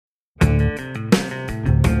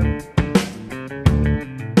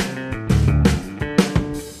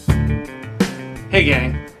Hey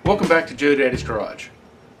gang, welcome back to Jade's Garage.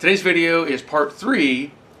 Today's video is part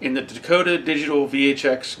 3 in the Dakota Digital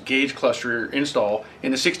VHX gauge cluster install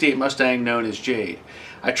in the 68 Mustang known as Jade.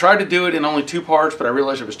 I tried to do it in only 2 parts, but I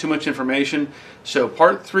realized it was too much information, so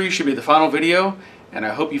part 3 should be the final video, and I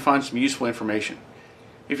hope you find some useful information.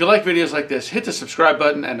 If you like videos like this, hit the subscribe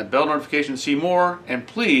button and the bell notification to see more, and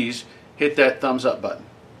please hit that thumbs up button.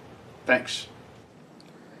 Thanks.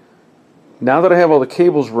 Now that I have all the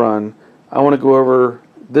cables run, I want to go over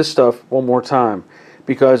this stuff one more time,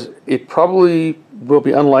 because it probably will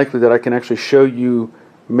be unlikely that I can actually show you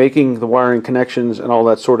making the wiring connections and all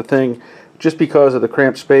that sort of thing, just because of the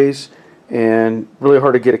cramped space and really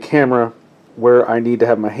hard to get a camera where I need to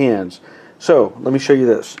have my hands. So let me show you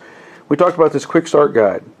this. We talked about this quick start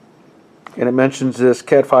guide, and it mentions this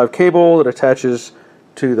Cat 5 cable that attaches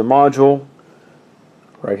to the module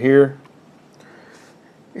right here.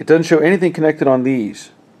 It doesn't show anything connected on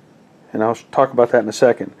these, and I'll talk about that in a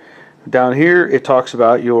second. Down here it talks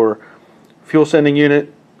about your fuel sending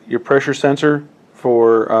unit, your pressure sensor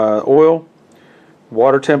for oil,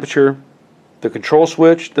 water temperature, the control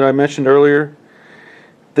switch that I mentioned earlier.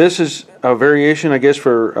 This is a variation, I guess,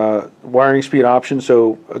 for wiring speed options.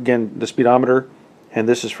 So again, the speedometer, and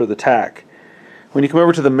this is for the tach. When you come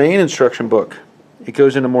over to the main instruction book, it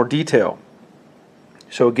goes into more detail.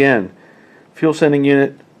 So again, fuel sending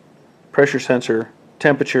unit, pressure sensor,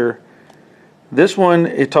 temperature. This one,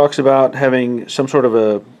 it talks about having some sort of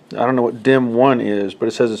a, I don't know what DIM 1 is, but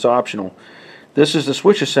it says it's optional. This is the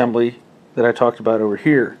switch assembly that I talked about over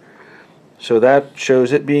here. So that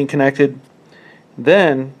shows it being connected.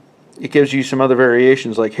 Then it gives you some other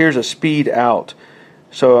variations, like here's a speed out.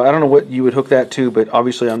 So I don't know what you would hook that to, but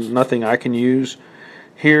obviously nothing I can use.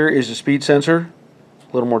 Here is a speed sensor,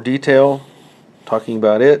 a little more detail talking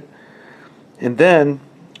about it. And then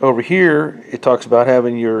over here it talks about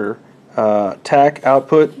having your tach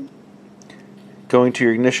output going to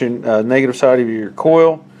your ignition negative side of your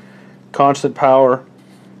coil, constant power,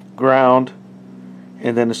 ground,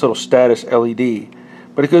 and then this little status LED.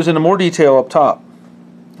 But it goes into more detail up top,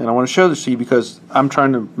 and I want to show this to you because I'm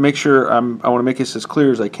trying to make sure I want to make this as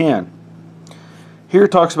clear as I can. Here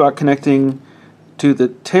it talks about connecting to the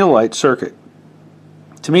taillight circuit.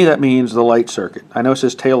 To me that means the light circuit. I know it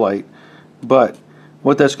says taillight, but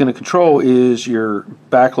what that's going to control is your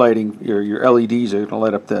backlighting, your LEDs are going to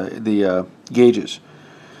light up the gauges.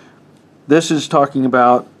 This is talking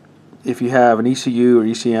about if you have an ECU or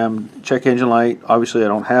ECM check engine light. Obviously I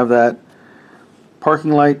don't have that. Parking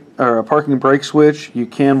light or a parking brake switch, you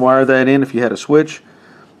can wire that in if you had a switch.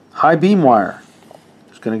 High beam wire,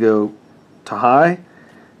 it's going to go to high.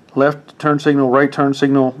 Left turn signal, right turn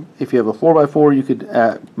signal. If you have a 4x4, you could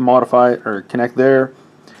modify it or connect there.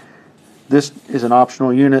 This is an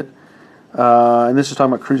optional unit, and this is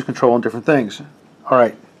talking about cruise control and different things.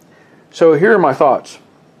 Alright, so here are my thoughts.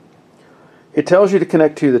 It tells you to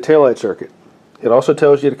connect to the taillight circuit. It also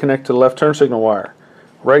tells you to connect to the left turn signal wire,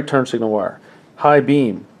 right turn signal wire, high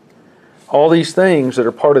beam. All these things that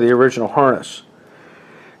are part of the original harness.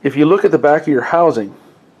 If you look at the back of your housing,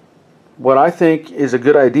 what I think is a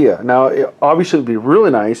good idea, now it obviously would be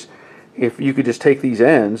really nice if you could just take these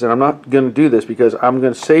ends, and I'm not going to do this because I'm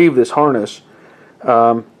going to save this harness,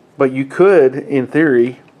 but you could, in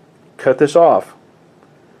theory, cut this off,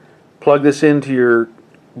 plug this into your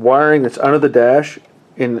wiring that's under the dash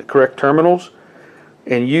in the correct terminals,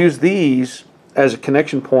 and use these as a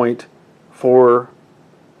connection point for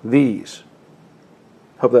these.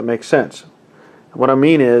 Hope that makes sense. What I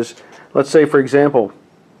mean is, let's say for example,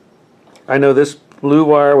 I know this blue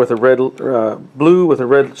wire with a red blue with a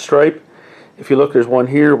red stripe. If you look, there's one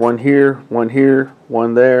here, one here, one here,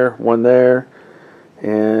 one there,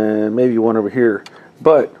 and maybe one over here.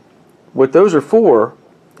 But what those are for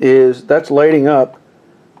is that's lighting up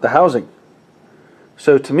the housing.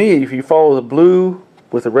 So to me, if you follow the blue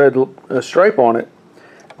with a red stripe on it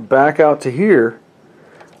back out to here,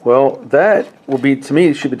 well, that will be, to me,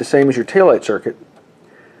 it should be the same as your taillight circuit.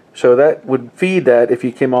 So that would feed that if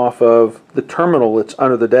you came off of the terminal that's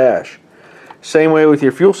under the dash. Same way with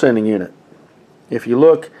your fuel sending unit. If you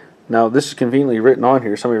look, now this is conveniently written on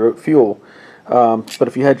here, somebody wrote fuel, but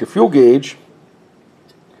if you had your fuel gauge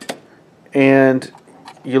and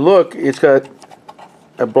you look, it's got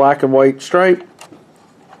a black and white stripe,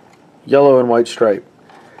 yellow and white stripe.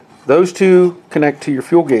 Those two connect to your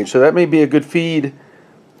fuel gauge, so that may be a good feed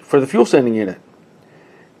for the fuel sending unit.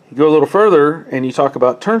 You go a little further and you talk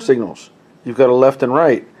about turn signals. You've got a left and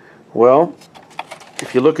right. Well,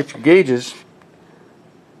 if you look at your gauges,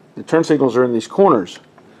 the turn signals are in these corners.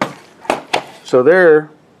 So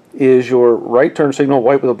there is your right turn signal,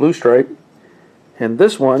 white with a blue stripe, and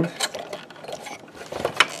this one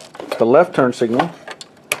the left turn signal,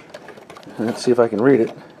 let's see if I can read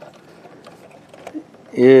it,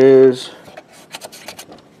 is,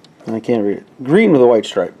 I can't read it, green with a white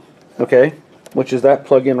stripe, okay, which is that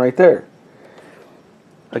plug-in right there.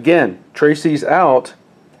 Again, trace these out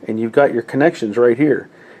and you've got your connections right here.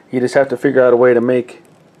 You just have to figure out a way to make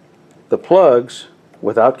the plugs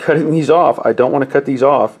without cutting these off. I don't want to cut these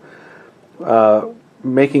off,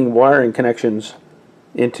 making wiring connections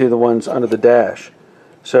into the ones under the dash.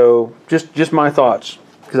 So just my thoughts,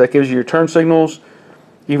 because that gives you your turn signals,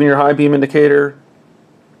 even your high beam indicator,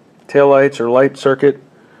 tail lights or light circuit,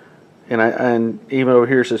 and even over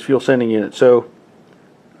here it says fuel sending unit. So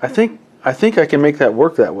I think I can make that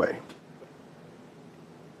work that way.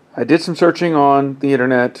 I did some searching on the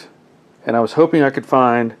internet and I was hoping I could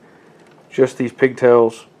find just these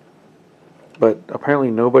pigtails, but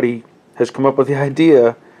apparently nobody has come up with the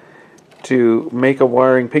idea to make a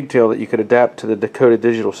wiring pigtail that you could adapt to the Dakota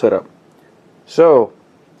Digital setup. So,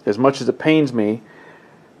 as much as it pains me,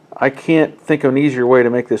 I can't think of an easier way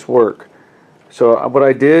to make this work. So what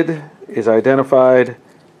I did is I identified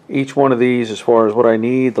each one of these as far as what I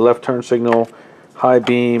need, the left turn signal, high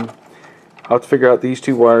beam. I'll have to figure out these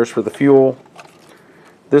two wires for the fuel.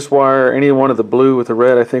 This wire, any one of the blue with the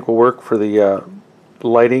red, I think will work for the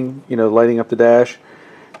lighting, lighting up the dash.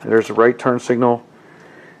 And there's the right turn signal.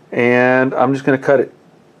 And I'm just going to cut it.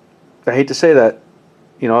 I hate to say that.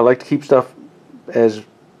 I like to keep stuff as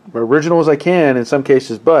original as I can in some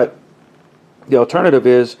cases, but the alternative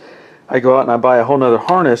is I go out and I buy a whole nother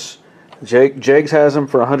harness. Jags has them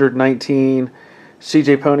for $119.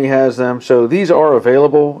 CJ Pony has them. So these are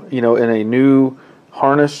available, in a new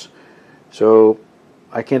harness. So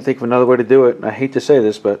I can't think of another way to do it. And I hate to say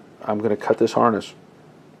this, but I'm going to cut this harness.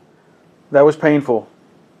 That was painful,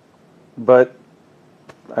 but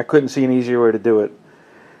I couldn't see an easier way to do it.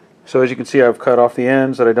 So as you can see, I've cut off the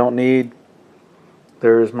ends that I don't need.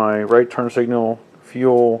 There's my right turn signal,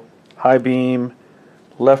 fuel, high beam,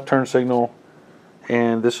 left turn signal,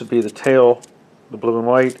 and this would be the tail, the blue and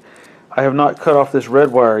white. I have not cut off this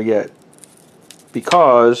red wire yet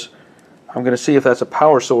because I'm going to see if that's a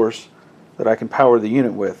power source that I can power the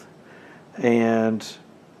unit with. And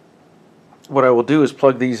what I will do is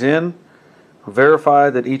plug these in,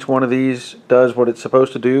 verify that each one of these does what it's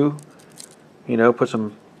supposed to do, put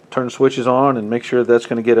some turn switches on and make sure that's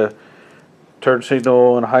going to get a turn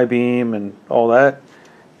signal and a high beam and all that,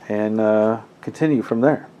 and continue from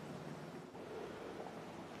there.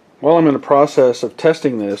 While I'm in the process of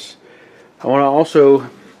testing this, I want to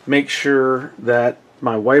also make sure that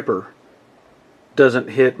my wiper doesn't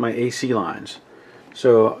hit my AC lines.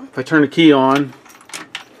 So if I turn the key on,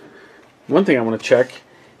 one thing I want to check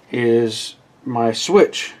is my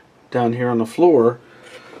switch down here on the floor,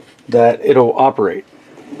 that it'll operate.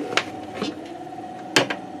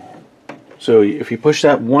 So if you push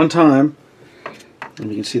that one time, and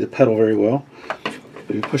you can see the pedal very well,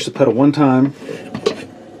 if you push the pedal one time,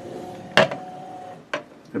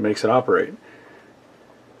 it makes it operate.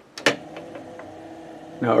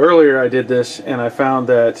 Now earlier I did this and I found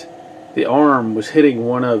that the arm was hitting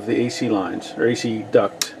one of the AC lines, or AC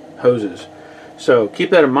duct hoses. So keep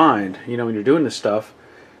that in mind, when you're doing this stuff.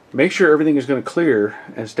 Make sure everything is going to clear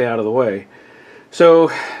and stay out of the way. So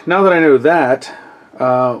now that I know that,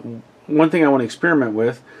 one thing I want to experiment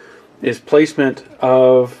with is placement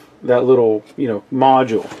of that little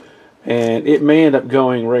module, and it may end up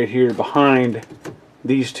going right here behind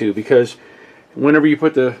these two, because whenever you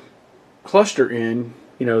put the cluster in,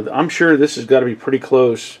 I'm sure this has got to be pretty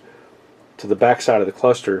close to the back side of the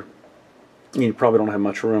cluster. You probably don't have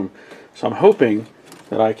much room, so I'm hoping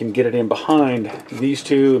that I can get it in behind these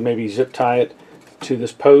two and maybe zip tie it to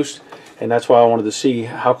this post, and that's why I wanted to see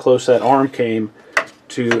how close that arm came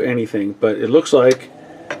to anything. But it looks like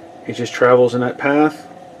it just travels in that path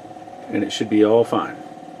and it should be all fine.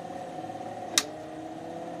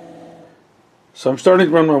 So I'm starting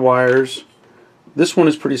to run my wires. This one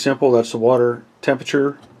is pretty simple. That's the water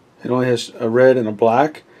temperature. It only has a red and a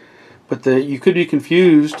black, but you could be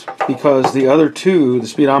confused because the other two, the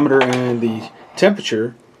speedometer and the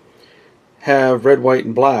temperature, have red, white,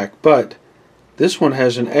 and black, but this one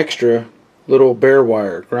has an extra little bare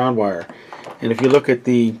wire, ground wire. And if you look at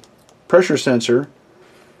the pressure sensor,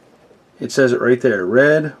 it says it right there,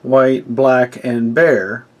 red, white, black, and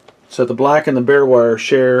bare. So the black and the bare wire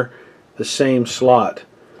share the same slot.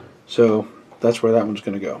 So that's where that one's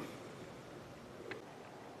going to go.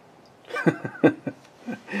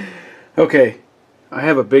 Okay, I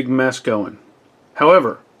have a big mess going.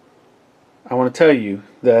 However, I want to tell you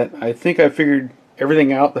that I think I figured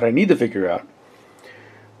everything out that I need to figure out.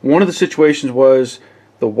 One of the situations was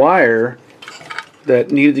the wire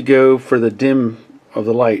that needed to go for the dim of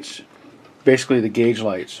the lights, basically the gauge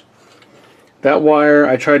lights. That wire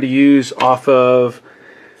I tried to use off of,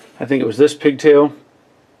 I think it was this pigtail.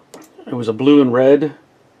 It was a blue and red,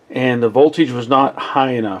 and the voltage was not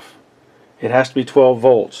high enough. It has to be 12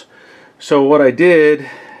 volts. So what I did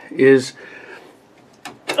is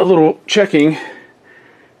a little checking,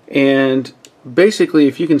 and basically,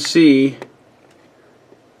 if you can see,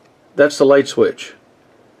 that's the light switch.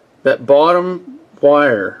 That bottom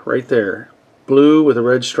wire right there, blue with a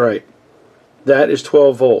red stripe, that is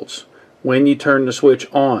 12 volts when you turn the switch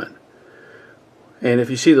on. And if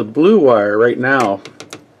you see the blue wire right now,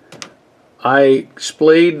 I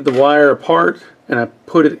splayed the wire apart and I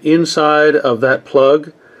put it inside of that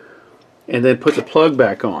plug and then put the plug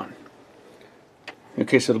back on.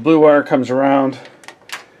 Okay, so the blue wire comes around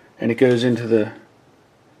and it goes into the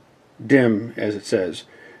dim, as it says,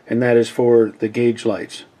 and that is for the gauge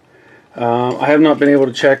lights. I have not been able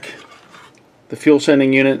to check the fuel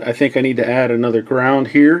sending unit. I think I need to add another ground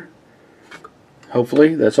here.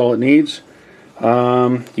 Hopefully that's all it needs.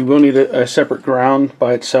 You will need a separate ground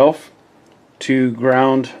by itself to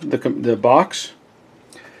ground the box.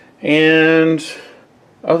 And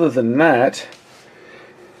other than that,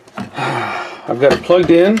 I've got it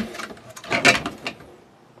plugged in.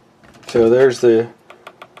 So there's the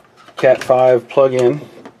Cat 5 plug-in.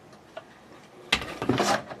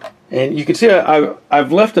 And you can see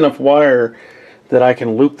I've left enough wire that I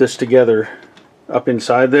can loop this together up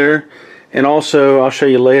inside there. And also, I'll show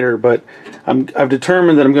you later, but I've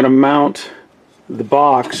determined that I'm going to mount the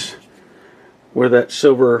box where that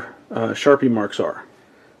silver Sharpie marks are.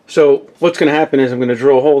 So what's going to happen is I'm going to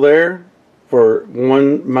drill a hole there for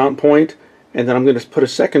one mount point, and then I'm going to put a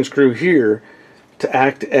second screw here to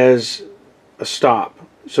act as a stop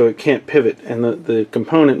so it can't pivot, and the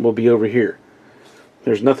component will be over here.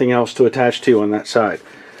 There's nothing else to attach to on that side.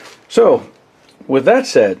 So with that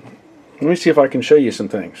said, let me see if I can show you some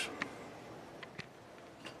things.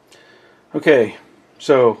 Okay,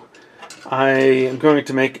 so I am going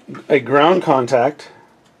to make a ground contact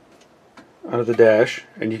out of the dash,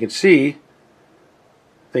 and you can see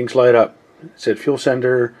things light up. It said fuel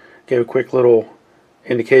sender, gave a quick little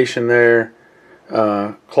indication there.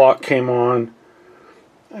 Clock came on.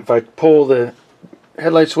 If I pull the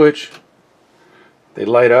headlight switch, they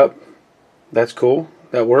light up. That's cool.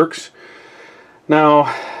 That works. Now,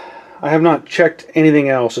 I have not checked anything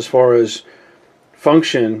else as far as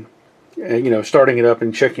function, you know, starting it up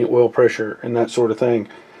and checking oil pressure and that sort of thing.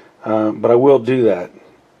 But I will do that.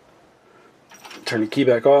 Turn the key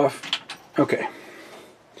back off. Okay.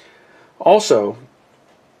 Also,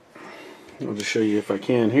 I'll just show you if I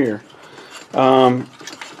can here.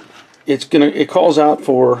 It calls out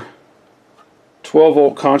for 12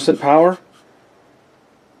 volt constant power,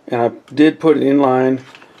 and I did put an inline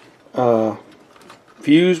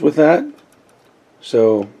fuse with that.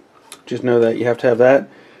 So just know that you have to have that,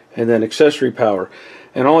 and then accessory power.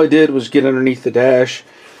 And all I did was get underneath the dash,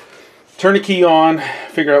 turn the key on,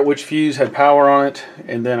 figure out which fuse had power on it,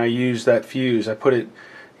 and then I used that fuse. I put it,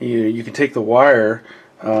 you can take the wire,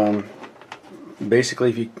 basically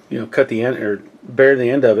if you cut the end or bare the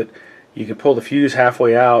end of it, you can pull the fuse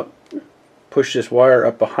halfway out, push this wire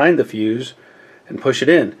up behind the fuse, and push it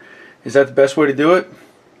in. Is that the best way to do it?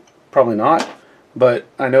 Probably not, but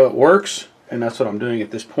I know it works, and that's what I'm doing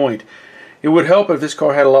at this point. It would help if this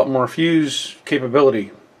car had a lot more fuse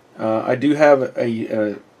capability. I do have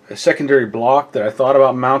a secondary block that I thought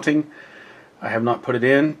about mounting. I have not put it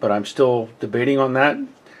in, but I'm still debating on that.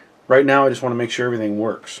 Right now I just want to make sure everything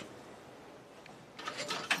works.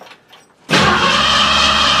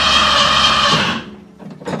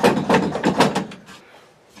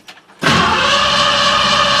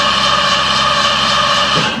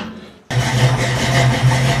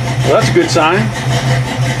 Well, that's a good sign.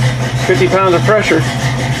 50 pounds of pressure.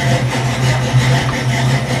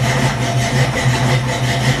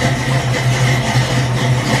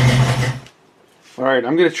 Alright,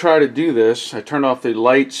 I'm going to try to do this. I turned off the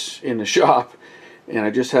lights in the shop, and I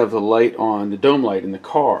just have the light on, the dome light in the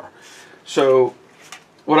car. So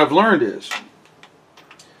what I've learned is,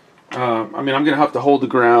 I'm going to have to hold the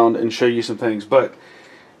ground and show you some things, but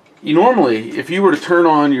normally if you were to turn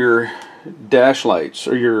on your dash lights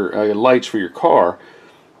or your lights for your car,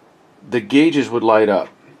 the gauges would light up.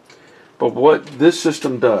 But what this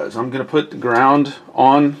system does, I'm going to put the ground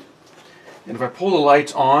on, and if I pull the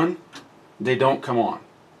lights on, they don't come on.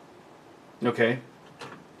 Okay?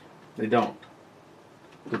 They don't.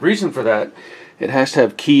 The reason for that, it has to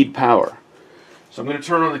have keyed power. So I'm going to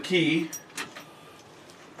turn on the key.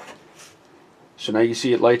 So now you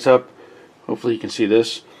see it lights up. Hopefully you can see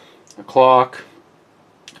this. A clock,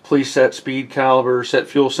 please set speed, caliber, set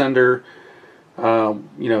fuel sender. You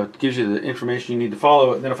know, it gives you the information you need to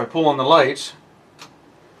follow. And then if I pull on the lights,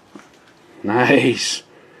 nice.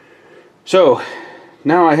 So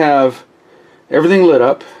now I have everything lit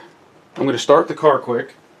up. I'm going to start the car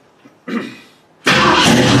quick.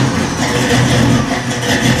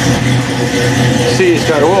 See, it's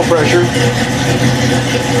got oil pressure.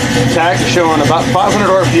 Tach is showing about 500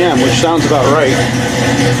 RPM, which sounds about right.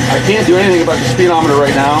 I can't do anything about the speedometer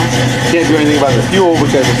right now. Can't do anything about the fuel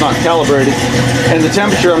because it's not calibrated. And the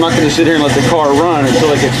temperature, I'm not going to sit here and let the car run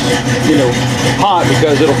until it gets, you know, hot,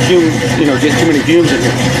 because it'll fume, you know, get too many fumes in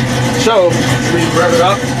here. So, we rev it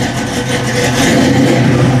up.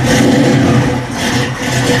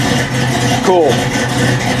 Cool.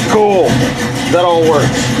 Cool. That all works.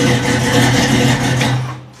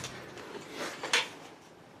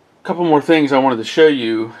 A couple more things I wanted to show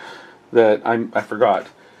you that I forgot.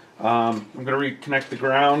 I'm going to reconnect the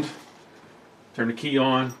ground, turn the key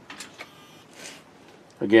on.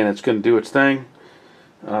 Again, it's going to do its thing.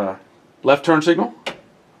 Left turn signal,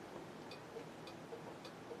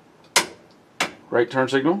 right turn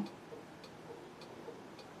signal,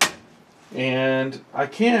 and I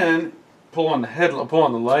can pull on the pull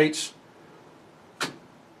on the lights.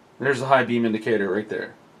 There's the high beam indicator right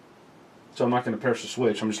there. So I'm not going to press the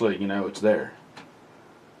switch, I'm just letting you know it's there.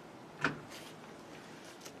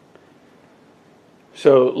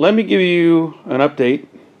 So let me give you an update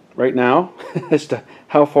right now as to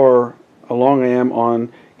how far along I am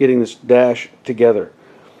on getting this dash together.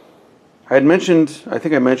 I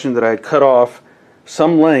think I mentioned that I had cut off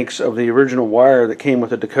some lengths of the original wire that came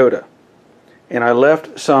with the Dakota. And I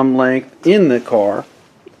left some length in the car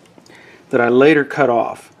that I later cut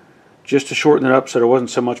off, just to shorten it up so there wasn't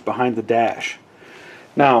so much behind the dash.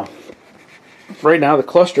 Now, right now the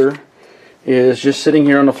cluster is just sitting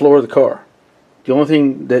here on the floor of the car. The only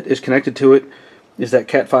thing that is connected to it is that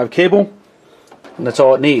Cat 5 cable, and that's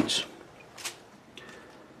all it needs.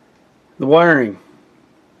 The wiring,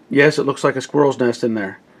 yes, it looks like a squirrel's nest in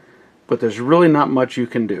there, but there's really not much you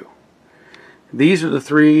can do. These are the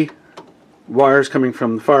 3 wires coming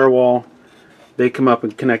from the firewall. They come up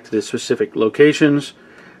and connect to the specific locations.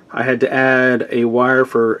 I had to add a wire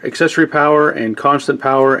for accessory power and constant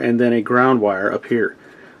power, and then a ground wire up here.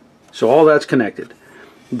 So all that's connected.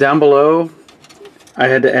 Down below, I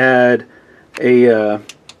had to add a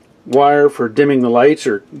wire for dimming the lights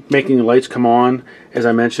or making the lights come on. As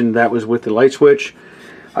I mentioned, that was with the light switch.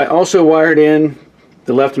 I also wired in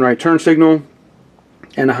the left and right turn signal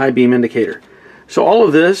and a high beam indicator. So all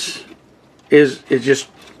of this is just,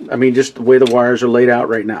 I mean, just the way the wires are laid out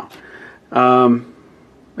right now.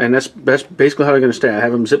 And that's basically how they're going to stay. I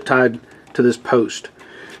have them zip tied to this post.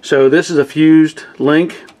 So this is a fused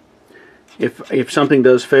link. If something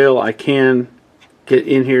does fail, I can get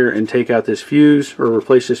in here and take out this fuse or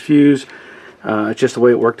replace this fuse. It's just the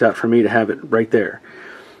way it worked out for me to have it right there.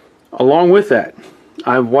 Along with that,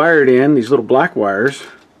 I've wired in these little black wires,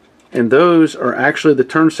 and those are actually the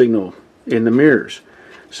turn signal in the mirrors.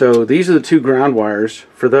 So these are the 2 ground wires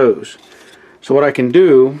for those. So what I can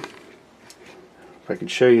do, if I can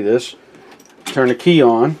show you this, turn the key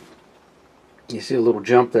on. You see a little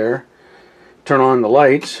jump there. Turn on the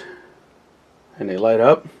lights, and they light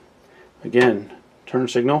up. Again, turn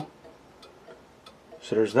signal.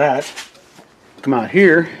 So there's that. Come out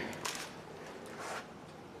here.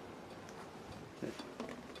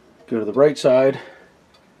 Go to the right side.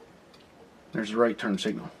 There's the right turn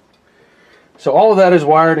signal. So all of that is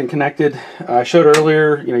wired and connected. I showed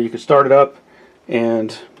earlier, you know, you could start it up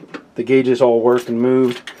and the gauges all worked and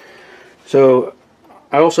moved. So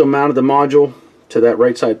I also mounted the module to that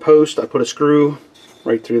right side post. I put a screw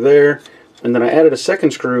right through there, and then I added a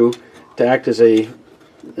second screw to act as a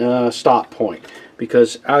stop point,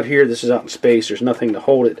 because out here, this is out in space, there's nothing to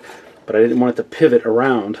hold it, but I didn't want it to pivot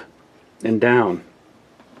around and down.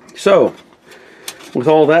 So with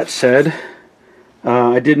all that said,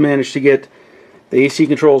 I did manage to get the AC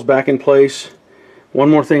controls back in place. One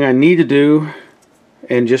more thing I need to do,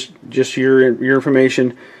 and just your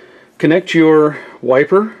information, connect your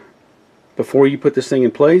wiper before you put this thing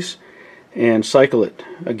in place and cycle it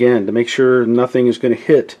again to make sure nothing is going to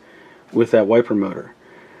hit with that wiper motor.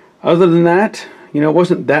 Other than that, you know, it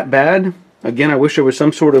wasn't that bad. Again, I wish there was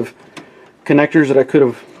some sort of connectors that I could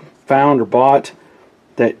have found or bought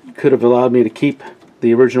that could have allowed me to keep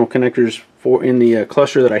the original connectors in the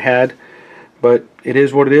cluster that I had, but it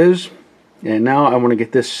is what it is. And now I want to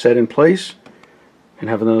get this set in place and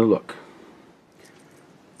have another look.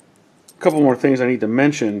 A couple more things I need to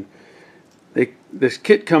mention. This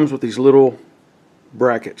kit comes with these little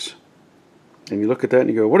brackets, and you look at that and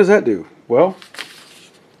you go, what does that do? Well,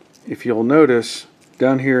 if you'll notice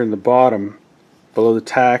down here in the bottom below the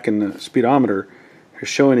tach and the speedometer, they're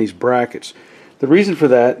showing these brackets. The reason for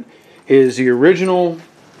that is the original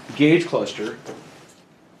gauge cluster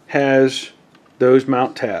has those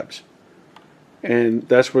mount tabs, and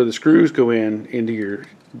that's where the screws go into your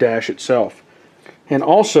dash itself. And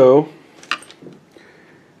also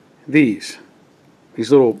these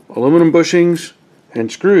little aluminum bushings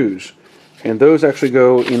and screws, and those actually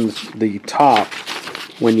go in the top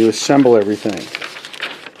when you assemble everything,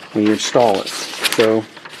 when you install it. So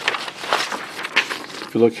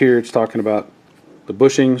if you look here, it's talking about the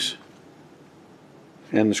bushings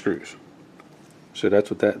and the screws. So that's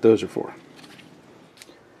what those are for.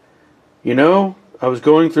 You know, I was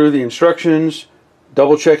going through the instructions,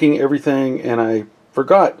 double checking everything, and I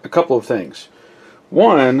forgot a couple of things.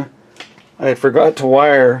 One, I forgot to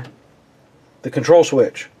wire the control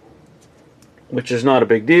switch, which is not a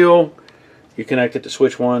big deal. You connect it to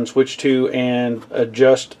switch 1, switch 2, and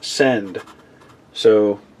adjust send.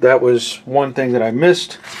 So that was one thing that I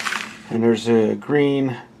missed. And there's a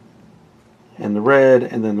green and the red,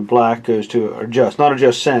 and then the black goes to adjust. Not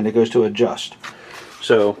adjust send, it goes to adjust.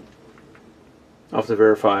 So I'll have to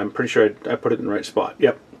verify. I'm pretty sure I put it in the right spot.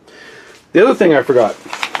 Yep. The other thing I forgot,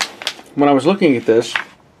 when I was looking at this,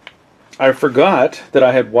 I forgot that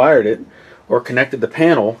I had wired it or connected the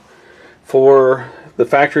panel for the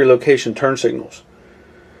factory location turn signals.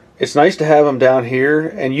 It's nice to have them down here,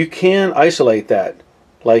 and you can isolate that.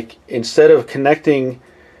 Like, instead of connecting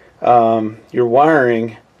your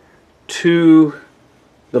wiring to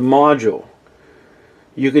the module,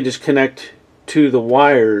 you can just connect to the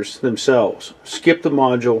wires themselves. Skip the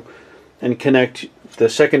module and connect the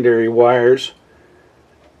secondary wires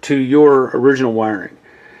to your original wiring,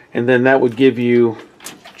 and then that would give you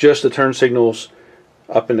just the turn signals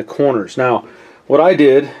up in the corners. Now what I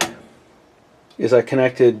did is I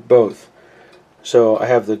connected both, so I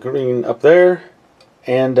have the green up there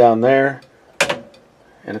and down there,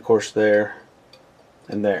 and of course there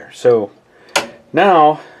and there. So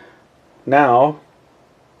now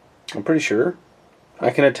I'm pretty sure I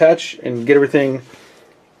can attach and get everything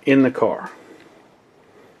in the car.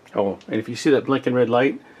 Oh, and if you see that blinking red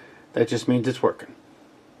light, that just means it's working.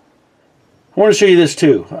 I want to show you this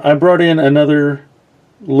too. I brought in another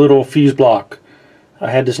little fuse block. I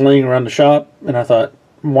had this laying around the shop, and I thought,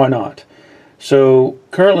 why not? So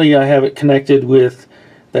currently I have it connected with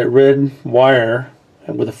that red wire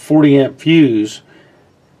with a 40 amp fuse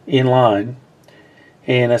in line,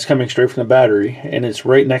 and that's coming straight from the battery, and it's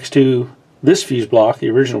right next to this fuse block, the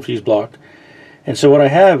original fuse block. And so what I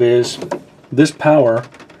have is this power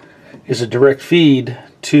is a direct feed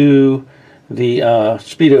to the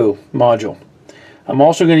speedo module. I'm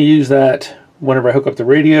also going to use that whenever I hook up the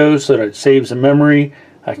radio so that it saves the memory.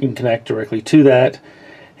 I can connect directly to that,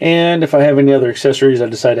 and if I have any other accessories I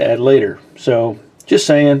decide to add later. So just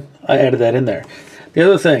saying, I added that in there. The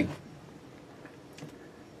other thing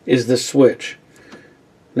is this switch.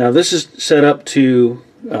 Now this is set up to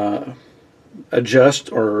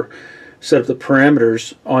adjust or set up the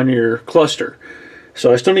parameters on your cluster.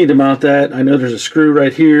 So I still need to mount that. I know there's a screw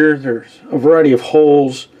right here. There's a variety of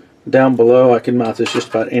holes down below. I can mount this just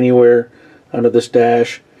about anywhere under this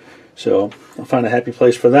dash. So I'll find a happy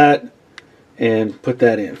place for that and put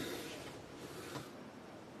that in.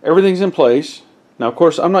 Everything's in place. Now of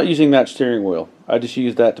course I'm not using that steering wheel. I just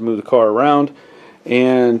use that to move the car around,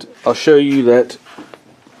 and I'll show you that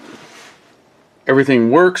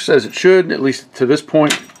everything works as it should, at least to this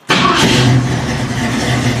point.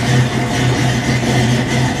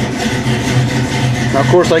 Now of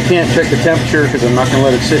course I can't check the temperature because I'm not going to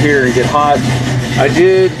let it sit here and get hot. I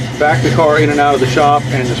did back the car in and out of the shop,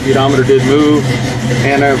 and the speedometer did move,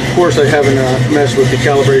 and of course I haven't messed with the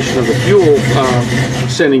calibration of the fuel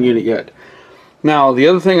sending unit yet. Now the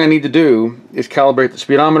other thing I need to do is calibrate the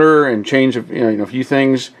speedometer and change a few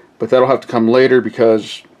things, but that'll have to come later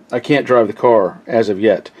because I can't drive the car as of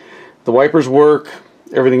yet. The wipers work,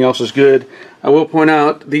 everything else is good. I will point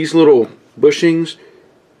out these little bushings,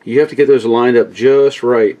 you have to get those lined up just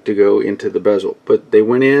right to go into the bezel, but they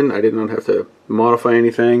went in. I did not have to modify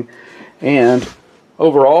anything, and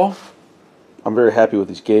overall I'm very happy with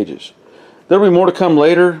these gauges. There'll be more to come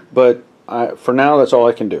later, but for now that's all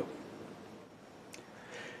I can do.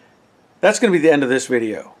 That's going to be the end of this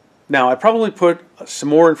video. Now I probably put some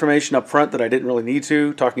more information up front that I didn't really need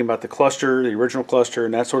to, talking about the cluster, the original cluster,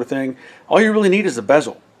 and that sort of thing. All you really need is the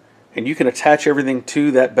bezel, and you can attach everything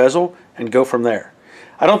to that bezel and go from there.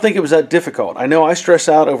 I don't think it was that difficult. I know I stress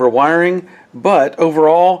out over wiring, but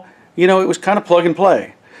overall, it was kind of plug and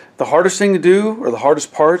play. The hardest thing to do, or the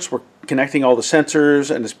hardest parts, were connecting all the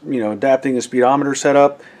sensors and adapting the speedometer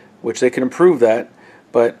setup. which they can improve that,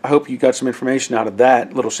 but I hope you got some information out of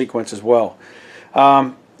that little sequence as well.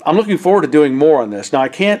 I'm looking forward to doing more on this. Now, I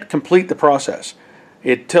can't complete the process.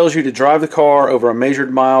 It tells you to drive the car over a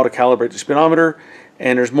measured mile to calibrate the speedometer,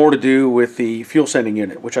 and there's more to do with the fuel sending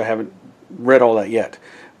unit, which I haven't read all that yet.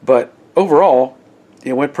 But overall,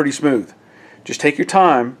 it went pretty smooth. Just take your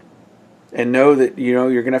time and know that you're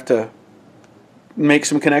going to have to make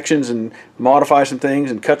some connections and modify some things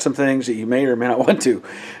and cut some things that you may or may not want to.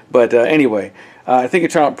 But anyway, I think it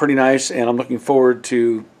turned out pretty nice, and I'm looking forward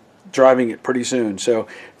to driving it pretty soon. So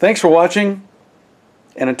thanks for watching,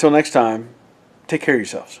 and until next time, take care of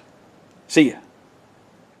yourselves. See ya.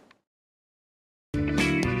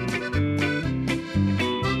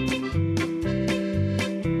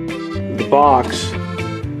 The box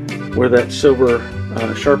where that silver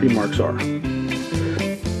Sharpie marks are.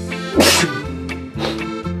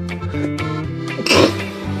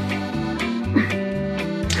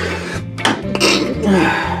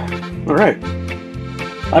 All right,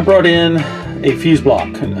 I brought in a fuse block,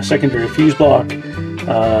 a secondary fuse block.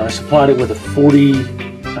 Supplied it with a 40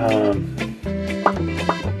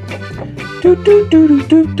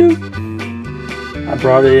 I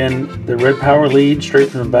brought in the red power lead straight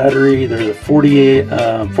from the battery. There's a 40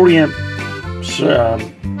 amp.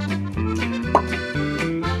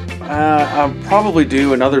 I'll probably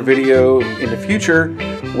do another video in the future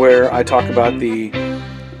where I talk about the